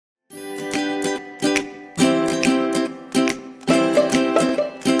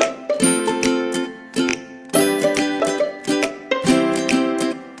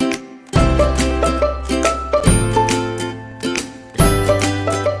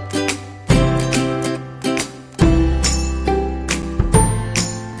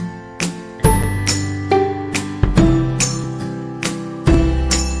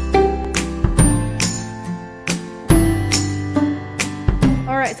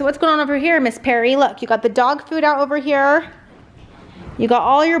so what's going on over here, Miss Perri? Look, you got the dog food out over here. You got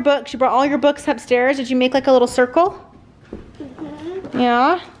all your books. You brought all your books upstairs. Did you make like a little circle? Mm-hmm.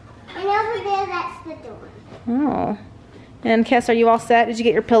 Yeah? And over there, that's the door. Oh. And Kes, are you all set? Did you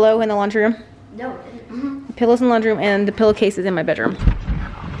get your pillow in the laundry room? No. Mm-hmm. The pillow's in the laundry room and the pillowcase is in my bedroom.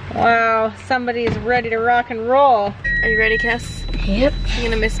 Wow, somebody's ready to rock and roll. Are you ready, Kes? Yep. You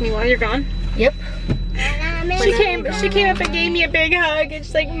gonna miss me while you're gone? Yep. She came up and gave me a big hug and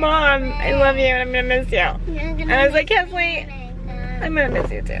she's like, Mom, I love you and I'm gonna miss you. And I was like, Kesley, I'm gonna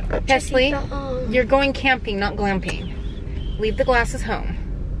miss you too. Kesley, you're going camping, not glamping. Leave the glasses home.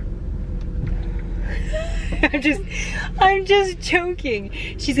 I'm just joking.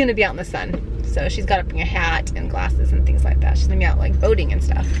 She's gonna be out in the sun. So she's gotta bring a hat and glasses and things like that. She's gonna be out like boating and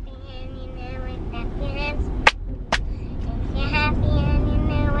stuff.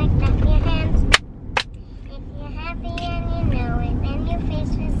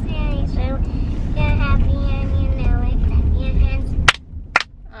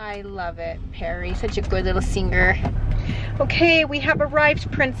 I love it, Perri. Such a good little singer. Okay, we have arrived,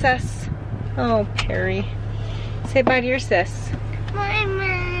 princess. Oh, Perri. Say bye to your sis. Bye,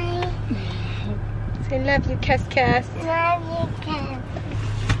 bye. Say love you, Kes Kes. Love you,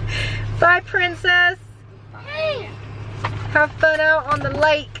 Kes. Bye, princess. Bye. Have fun out on the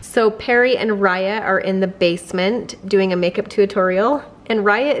lake. So Perri and Ryah are in the basement doing a makeup tutorial. And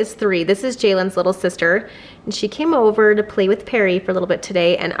Ryah is 3. This is Jaelyn's little sister. And she came over to play with Perri for a little bit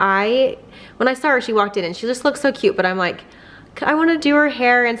today. And when I saw her, she walked in and she just looked so cute. But I'm like, I want to do her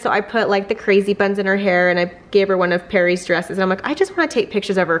hair. And so I put like the crazy buns in her hair and I gave her one of Perri's dresses. And I'm like, I just want to take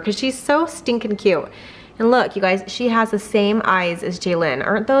pictures of her because she's so stinking cute. And look, you guys, she has the same eyes as Jaelyn.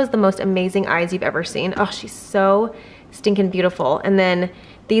 Aren't those the most amazing eyes you've ever seen? Oh, she's so stinking beautiful. And then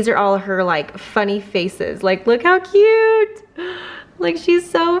these are all her like funny faces. Like, look how cute. Like, she's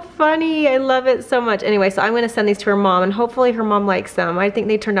so funny. I love it so much. Anyway, so I'm gonna send these to her mom and hopefully her mom likes them. I think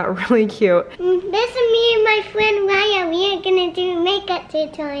they turned out really cute. This is me and my friend Ryah. We are gonna do makeup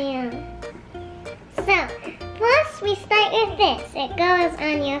tutorial. So, first we start with this. It goes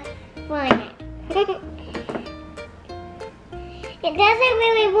on your forehead. It doesn't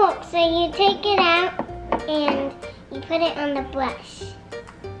really work, so you take it out and you put it on the brush.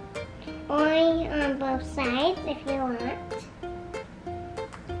 Or on both sides if you want.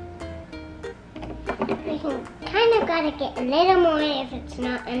 You can kind of gotta get a little more if it's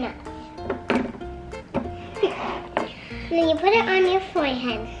not enough. Then you put it on your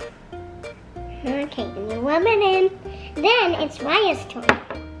forehead. Okay, and you rub it in. Then it's Ryah's turn.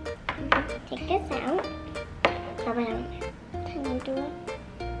 Take this out. Rub it on. Can you do it?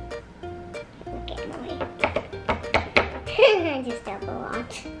 Get in the way. I just have a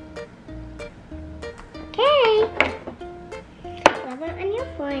lot. Okay. Rub it on your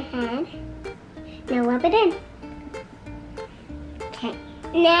forehead. Now rub it in. Okay.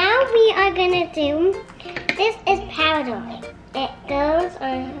 Now we are gonna do, this is powder. It goes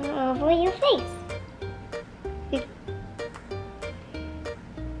over your face.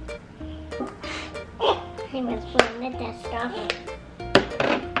 I was putting the dust off.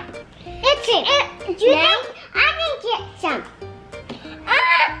 It's it. Now I can get some.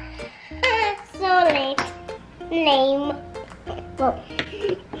 Ah! So late. Lame. Whoa.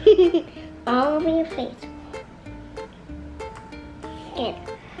 All over your face. Good.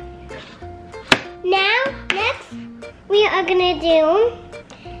 Now, next, we are gonna do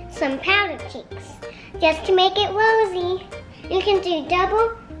some powder cheeks. Just to make it rosy. You can do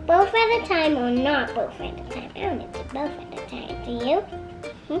double, both at a time, or not both at a time. I'm gonna do both at a time. Do you?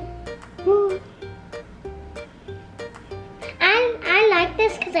 I like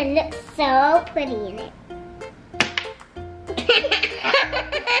this because I look so pretty in it. Get it.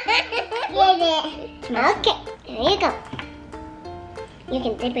 Okay, there you go. You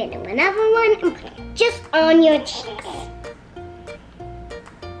can dip it in another one and put it just on your cheeks.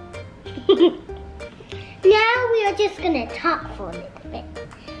 Now we are just gonna talk for a little bit.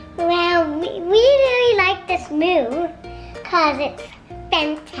 Well, we really like this move because it's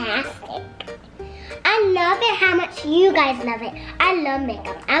fantastic. I love it how much you guys love it. I love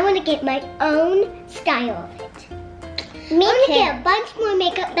makeup. I want to get my own style of it. I want to get a bunch more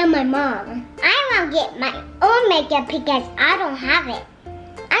makeup than my mom. I want to get my own makeup because I don't have it.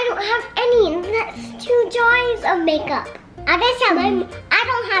 I don't have any, and that's 2 jars of makeup. I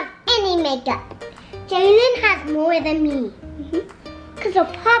don't have any makeup. Jaelyn has more than me. Because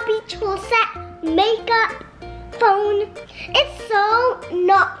of Poppy tool set, makeup, phone. It's so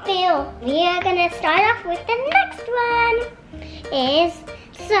not fair. We are going to start off with the next one. This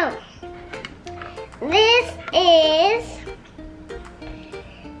is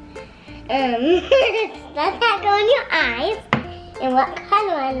Does that go in your eyes? And what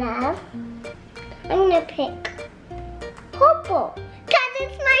color I love? I'm gonna pick purple. Cause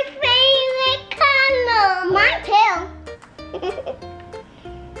it's my favorite color. Mine too.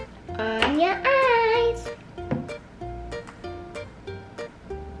 On your eyes.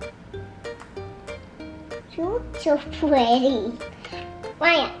 You're so pretty.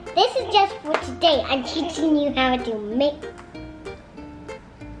 Ryah, this is just for today. I'm teaching you how to make.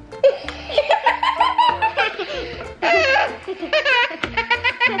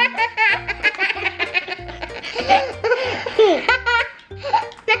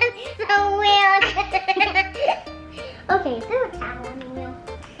 That's so weird. Okay, throw a towel on the wheel.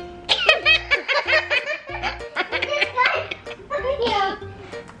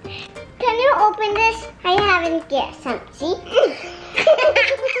 Can you open this? I haven't get some. See?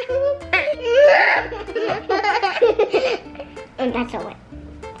 And that's all.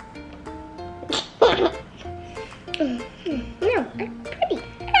 No, I'm pretty.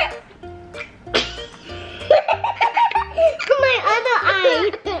 My other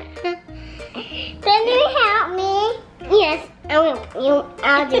eye. Can you help me? Yes, I will.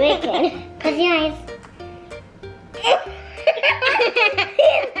 I'll do it again. Cause your eyes.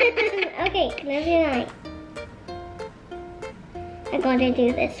 Okay, close your eye. I'm going to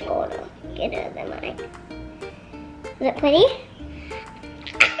do this photo. Get out of the eye. Is it pretty?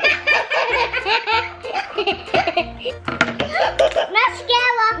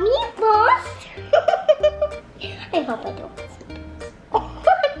 Mascara me first. I hope I don't. Oh,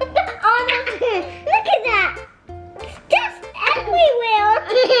 look at that. It's just everywhere.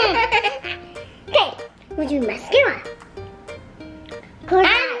 Okay, we'll do mascara. I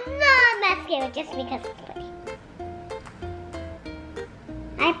love mascara just because it's pretty.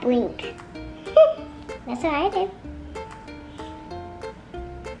 I blink. That's what I do.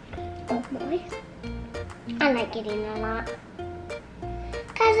 Oh boy. I like it in a lot.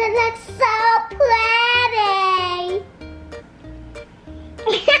 Cause it looks so pretty.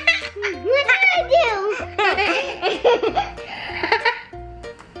 What did I do?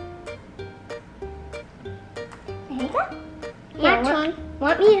 There you go. Yeah,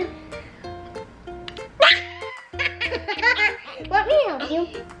 want me to? Want me to help you?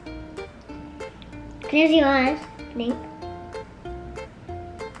 Close your eyes, Nick.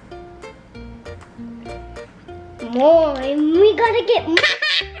 More, we gotta get more.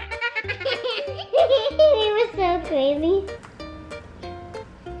 It was so crazy.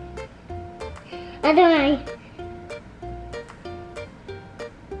 Other eye.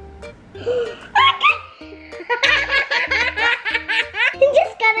 It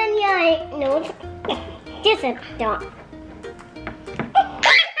just got on your eye. No, it's just a dot.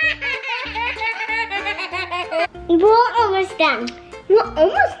 We're almost done. We're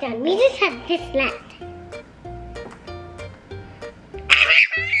almost done. We just have this left.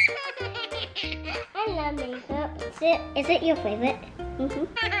 I love makeup. Is it your favorite? Mm-hmm.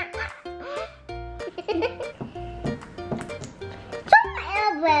 Show my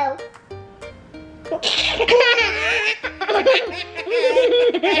elbow.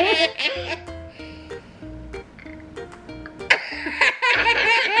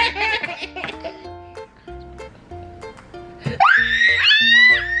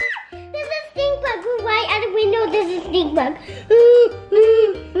 There's a stink bug.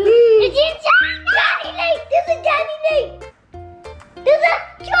 It's inside! Daddy Lake! There's a Daddy Lake! There's a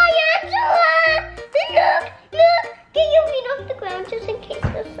tarantula! Look! Look! Get your feet off the ground just in case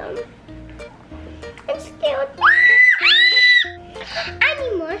there's some. I'm scared. I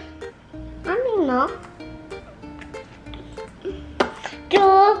need more. I need more.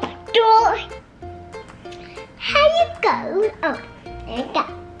 Door! How you go? Oh, there you go.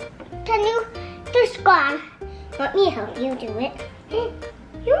 Can you just go on? Let me help you do it.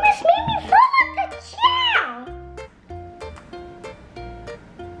 You must make me fall off the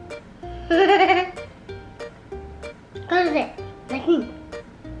chair. Close it. Like me.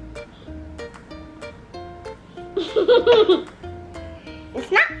 It's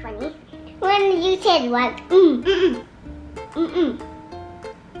not funny. When you said what?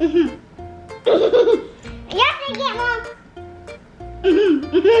 Yes, I get more.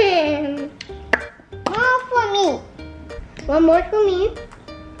 More for me. One more for me.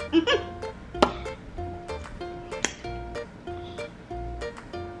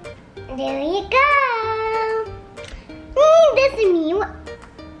 There you go. This is me.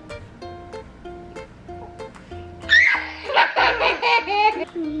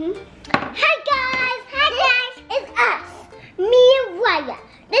 Hi guys, it's us, me and Ryah.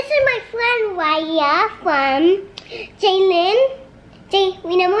 This is my friend Ryah from Jaelyn.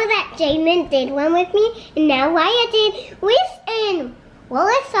 Remember that Jaelyn did one with me, and now Ryah did with, and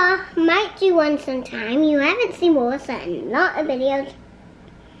Melissa might do one sometime. You haven't seen Melissa in a lot of videos.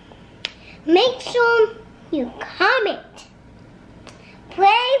 Make sure you comment.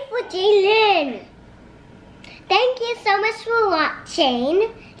 Pray for Jaelyn. Thank you so much for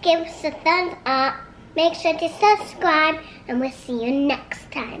watching. Give us a thumbs up. Make sure to subscribe, and we'll see you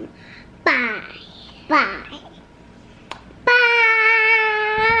next time. Bye. Bye. Bye.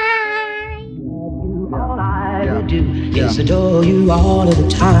 All I do is adore you all of the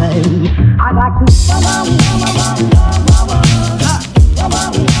time. I'd like to